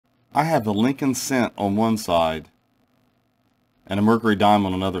I have a Lincoln cent on one side and a mercury dime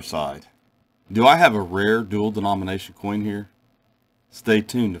on another side. Do I have a rare dual denomination coin here? Stay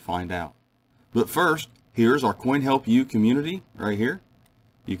tuned to find out. But first, here's our Coin Help You community right here.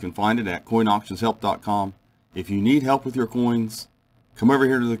 You can find it at coinauctionshelp.com. If you need help with your coins, come over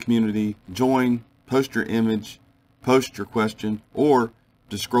here to the community, join, post your image, post your question, or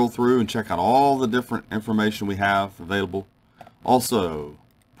just scroll through and check out all the different information we have available. Also,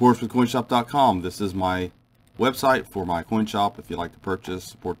 portswithcoinshop.com. This is my website for my coin shop. If you'd like to purchase,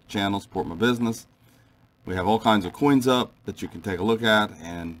 support the channel, support my business. We have all kinds of coins up that you can take a look at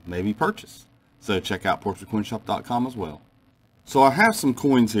and maybe purchase. So check out portswithcoinshop.com as well. So I have some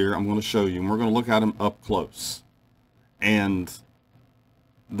coins here I'm going to show you, and we're going to look at them up close. And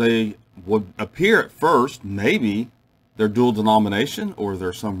they would appear at first, maybe they're dual denomination, or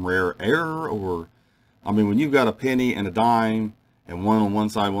there's some rare error, or, I mean, when you've got a penny and a dime, and one on one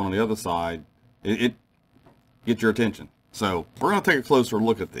side, one on the other side, it gets your attention. So we're going to take a closer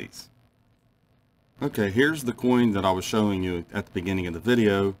look at these. Okay, here's the coin that I was showing you at the beginning of the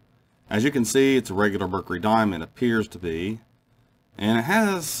video. As you can see, it's a regular mercury dime, it appears to be. And it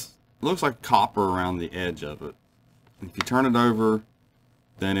has, looks like copper around the edge of it. If you turn it over,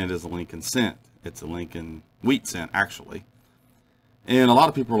 then it is a Lincoln cent. It's a Lincoln wheat cent, actually. And a lot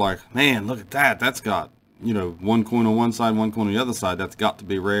of people are like, man, look at that. That's got, you know, one coin on one side, one coin on the other side. That's got to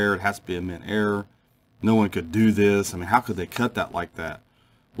be rare. It has to be a mint error. No one could do this. I mean, how could they cut that like that?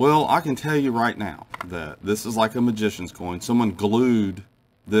 Well, I can tell you right now that this is like a magician's coin. Someone glued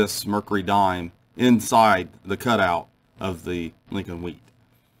this mercury dime inside the cutout of the Lincoln wheat.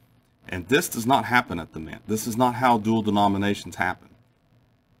 And this does not happen at the mint. This is not how dual denominations happen.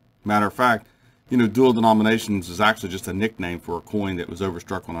 Matter of fact, you know, dual denominations is actually just a nickname for a coin that was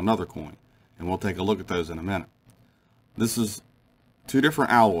overstruck on another coin. And we'll take a look at those in a minute. This is two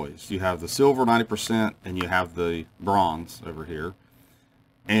different alloys. You have the silver 90% and you have the bronze over here.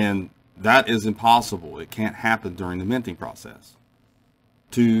 And that is impossible. It can't happen during the minting process.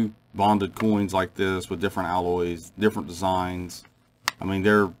 Two bonded coins like this with different alloys, different designs. I mean,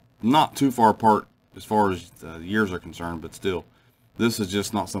 they're not too far apart as far as years are concerned, but still, this is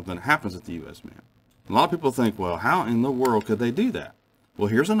just not something that happens at the U.S. Mint. A lot of people think, well, how in the world could they do that? Well,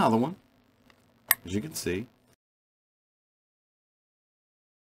 here's another one, as you can see.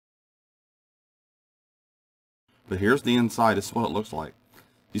 But here's the inside. This is what it looks like.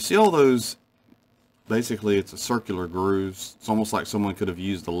 You see all those, basically it's a circular grooves. It's almost like someone could have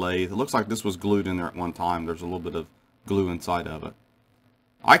used a lathe. It looks like this was glued in there at one time. There's a little bit of glue inside of it.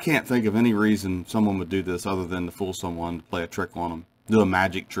 I can't think of any reason someone would do this other than to fool someone, to play a trick on them, do a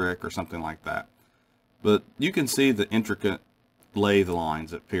magic trick or something like that. But you can see the intricate lathe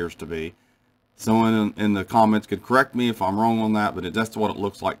lines, it appears to be. Someone in the comments could correct me if I'm wrong on that, but that's what it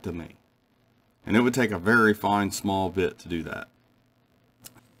looks like to me. And it would take a very fine small bit to do that.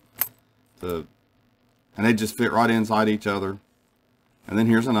 So, and they just fit right inside each other. And then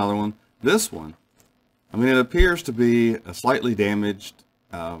here's another one. This one, I mean, it appears to be a slightly damaged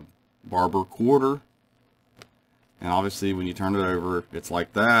barber quarter. And obviously when you turn it over, it's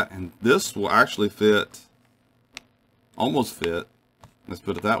like that. And this will actually fit, almost fit, let's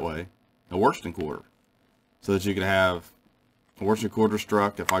put it that way, a worsted quarter. So that you could have a worsted quarter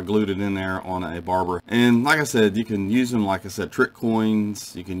struck if I glued it in there on a barber. And like I said, you can use them, like I said, trick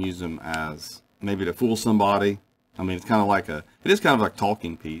coins. You can use them as maybe to fool somebody. I mean, it's kind of like it is kind of like a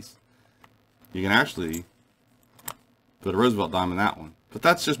talking piece. You can actually put a Roosevelt dime in that one. But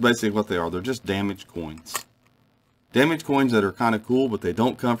that's just basically what they are. They're just damaged coins. Damaged coins that are kind of cool, but they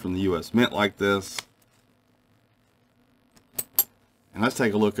don't come from the U.S. Mint like this. And let's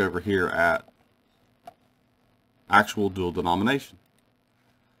take a look over here at actual dual denomination.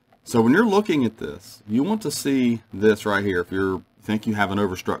 So when you're looking at this, you want to see this right here. If you think you have an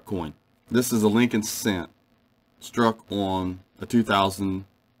overstruck coin, this is a Lincoln cent struck on a 2000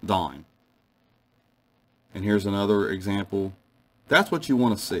 dime. And here's another example. That's what you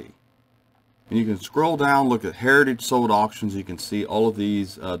want to see. And you can scroll down, look at heritage sold auctions. You can see all of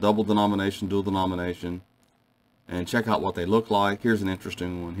these double denomination, dual denomination, and check out what they look like. Here's an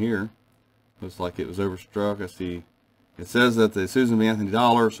interesting one here. Looks like it was overstruck. I see it says that the Susan B. Anthony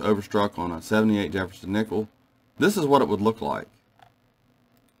dollars overstruck on a 78 Jefferson nickel. This is what it would look like.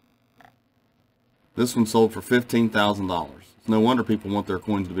 This one sold for $15,000. No wonder people want their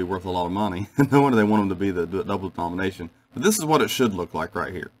coins to be worth a lot of money. No wonder they want them to be the double denomination. But this is what it should look like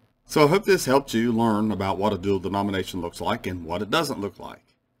right here. So I hope this helped you learn about what a dual denomination looks like and what it doesn't look like.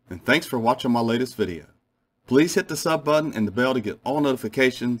 And thanks for watching my latest video. Please hit the sub button and the bell to get all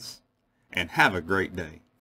notifications. And have a great day.